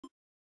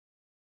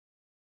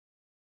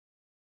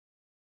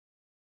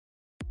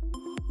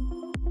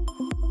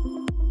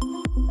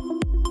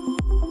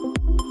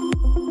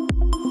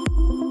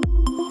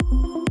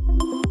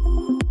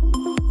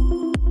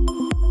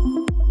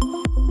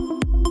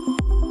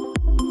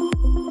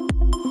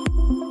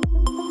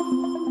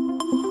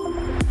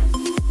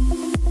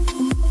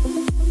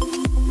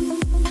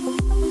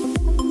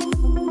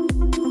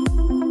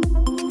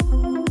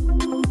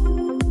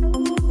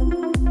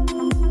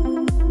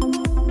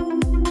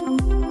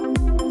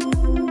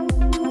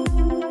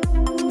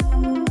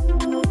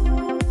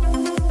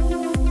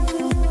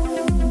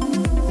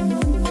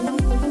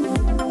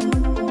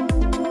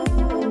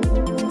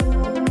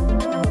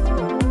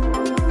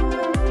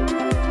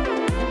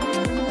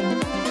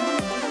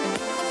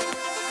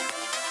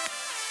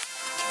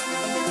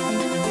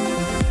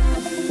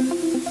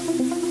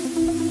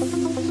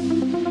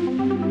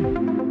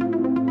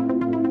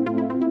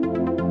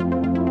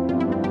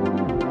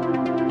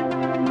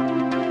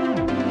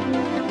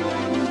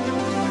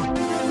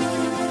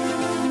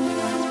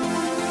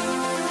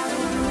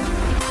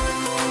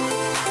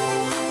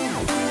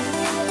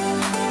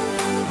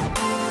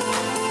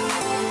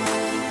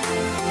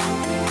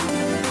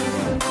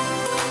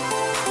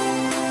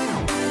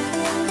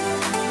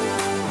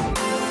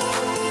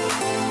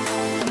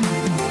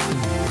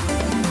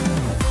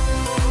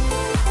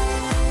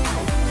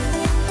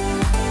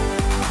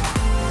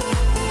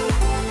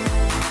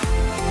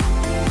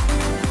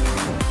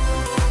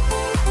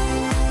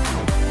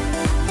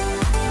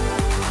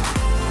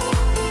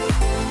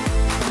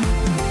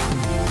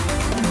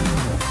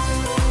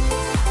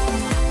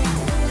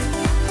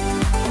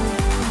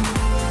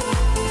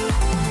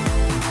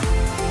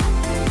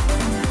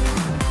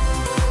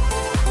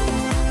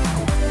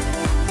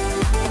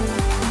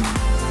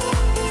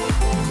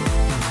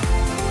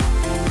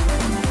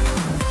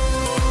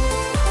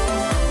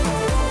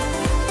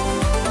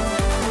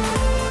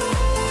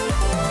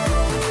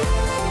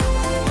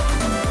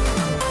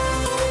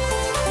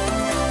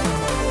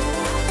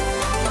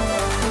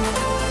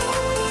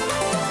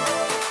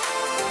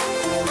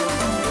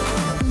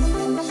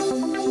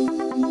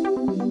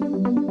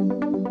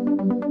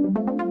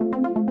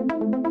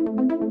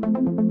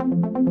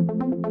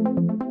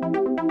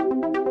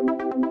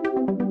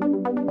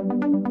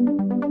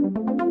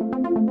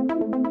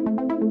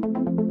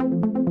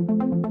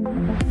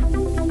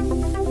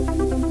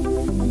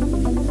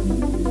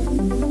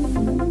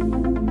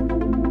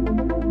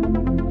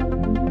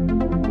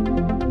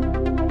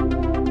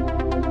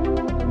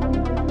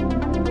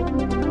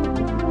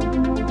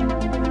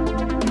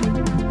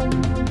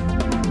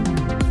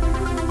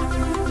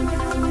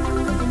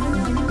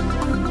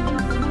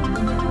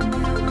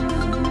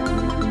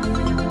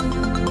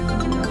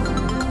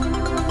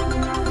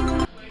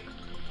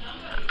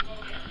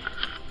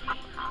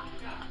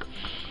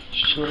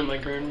chilling at my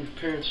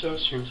grandparents'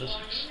 house here in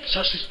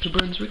Sussex, New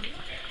Brunswick,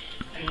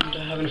 and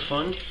having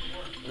fun.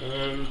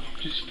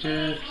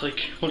 It's like,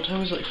 what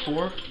time is it, like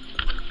 4?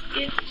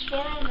 It's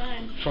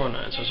 4:09.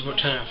 4:09, so it's about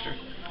 10 after.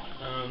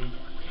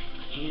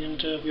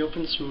 And we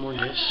opened some more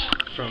gifts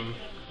from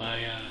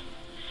my,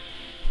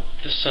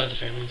 this side of the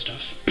family and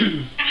stuff.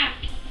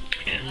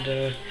 And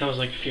that was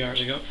like a few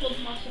hours ago.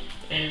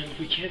 And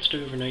we can't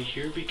stay overnight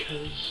here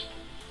because,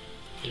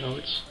 you know,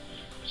 it's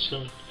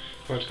snowing.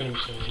 Or it's gonna be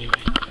snowing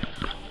anyway.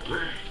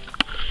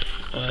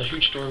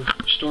 Huge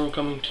storm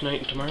coming tonight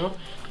and tomorrow.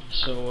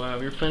 So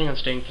we were planning on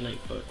staying tonight,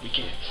 but we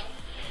can't.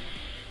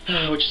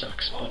 Which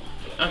sucks. But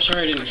I'm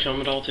sorry I didn't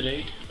film it all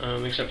today,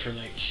 except for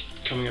like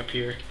coming up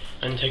here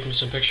and taking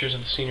some pictures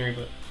of the scenery.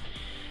 But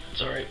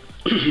it's alright.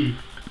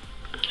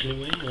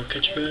 Anyway, I'll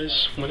catch you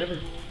guys whenever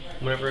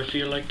I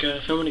feel like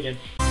filming again.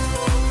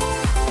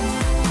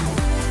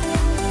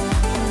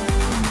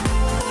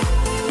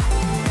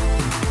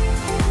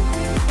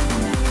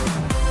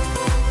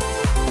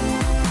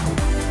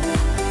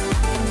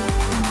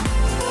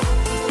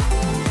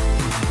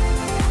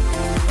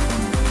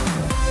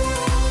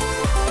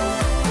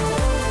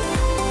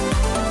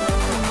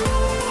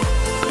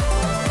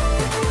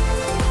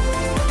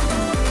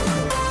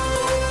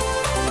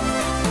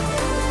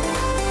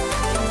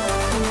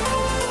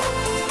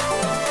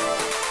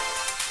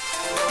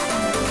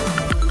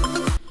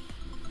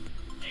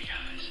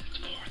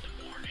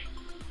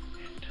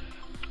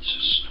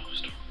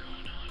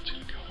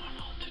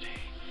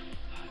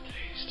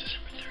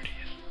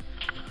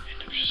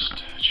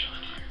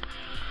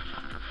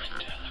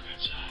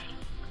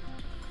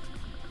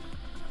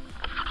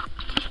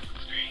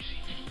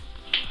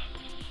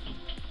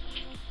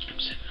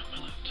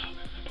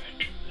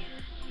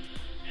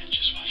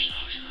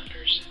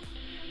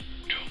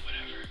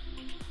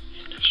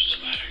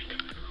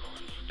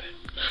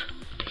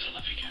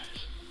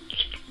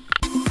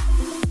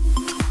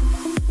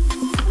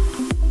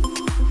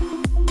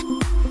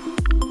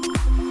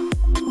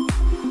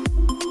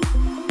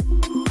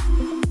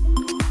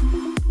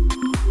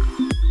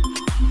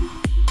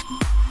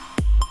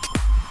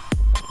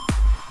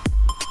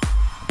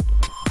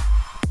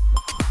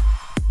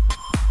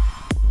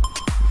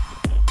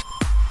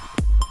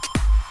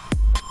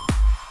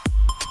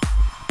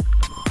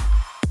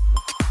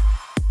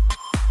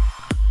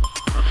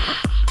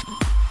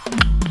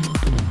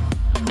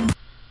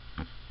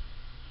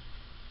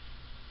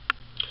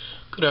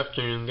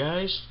 afternoon,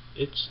 guys.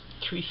 It's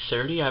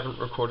 3:30. I haven't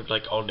recorded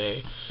like all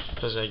day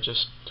because I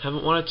just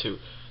haven't wanted to.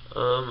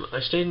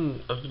 I've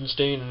been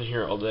staying in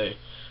here all day,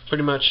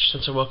 pretty much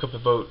since I woke up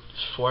about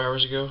 4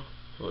 hours ago.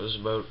 It was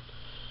about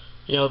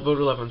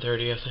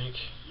 11:30, I think.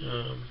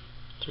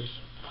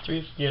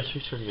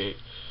 3:38.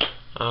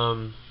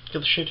 Got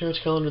the Shade Terrace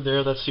calendar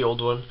there. That's the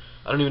old one.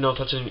 I don't even know if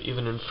that's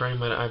even in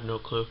frame. I have no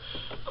clue.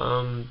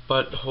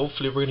 But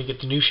hopefully we're gonna get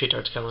the new Shade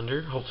Arts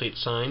calendar. Hopefully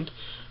it's signed.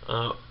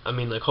 I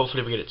mean, like,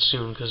 hopefully we get it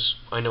soon, because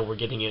I know we're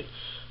getting it.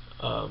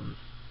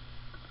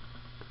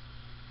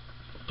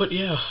 But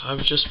yeah,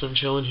 I've just been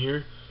chilling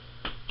here,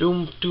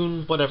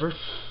 doing whatever,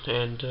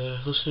 and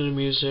listening to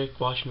music,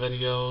 watching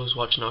videos,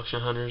 watching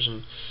Auction Hunters,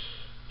 and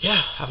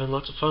yeah, having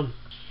lots of fun.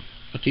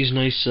 Got these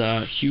nice,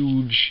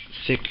 huge,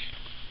 thick,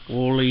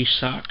 woolly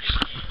socks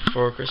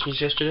for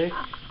Christmas yesterday.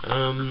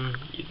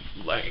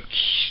 Like,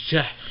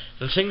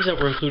 the things that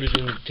were included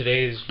in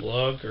today's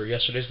vlog, or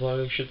yesterday's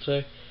vlog, I should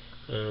say.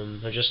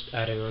 I'm just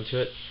adding on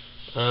to it.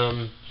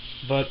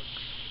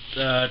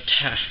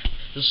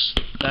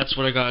 That's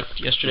what I got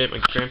yesterday at my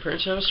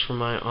grandparents' house from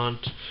my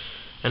aunt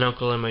and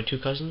uncle and my 2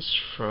 cousins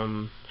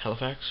from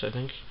Halifax, I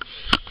think.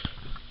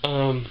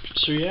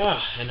 So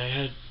yeah, and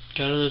I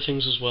got other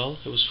things as well.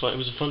 It was fun. It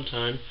was a fun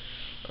time.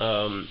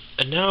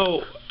 And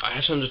now I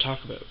have something to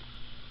talk about.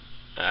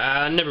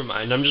 Never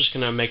mind. I'm just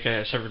gonna make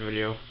a separate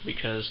video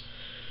because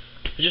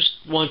I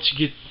just want to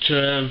get.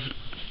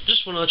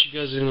 Just want to let you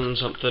guys in on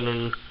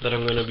something that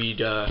I'm gonna be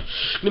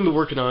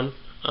working on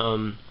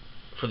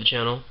for the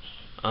channel.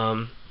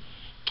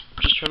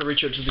 Just trying to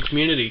reach out to the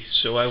community,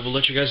 so I will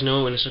let you guys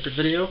know in a separate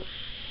video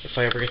if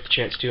I ever get the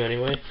chance to,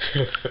 anyway.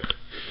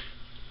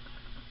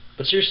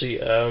 But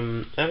seriously, I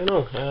don't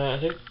know. I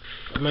think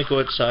I might go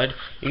outside.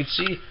 You can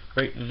see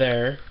right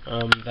there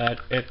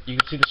you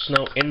can see the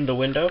snow in the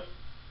window.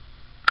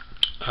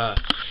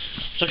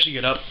 Let's actually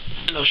get up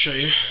and I'll show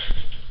you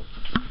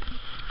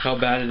how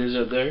bad it is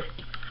out there.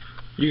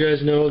 You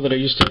guys know that I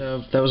used to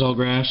have, that was all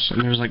grass,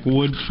 and there's like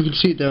wood. You can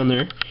see it down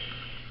there.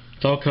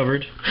 It's all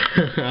covered.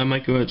 I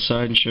might go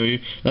outside and show you.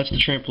 That's the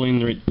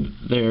trampoline right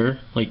there.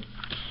 Like,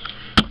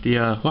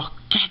 oh,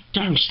 god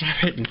damn, stop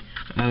hitting.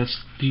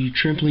 That's the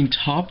trampoline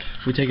top.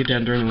 We take it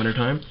down during the winter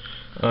time.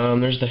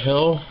 There's the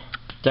hill.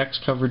 Deck's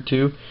covered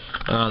too.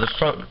 The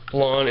front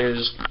lawn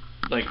is,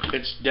 like,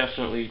 it's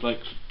definitely,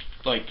 like,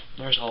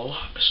 there's a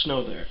lot of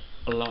snow there.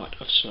 A lot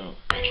of snow.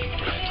 Breaking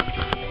bread.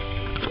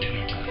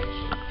 Dinner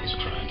time is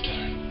prime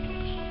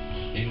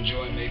time.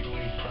 Enjoy Maple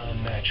Leaf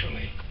Prime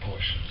naturally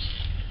portions.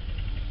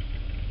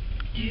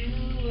 You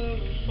were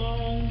a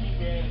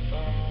phonograph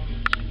on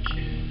the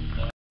kid.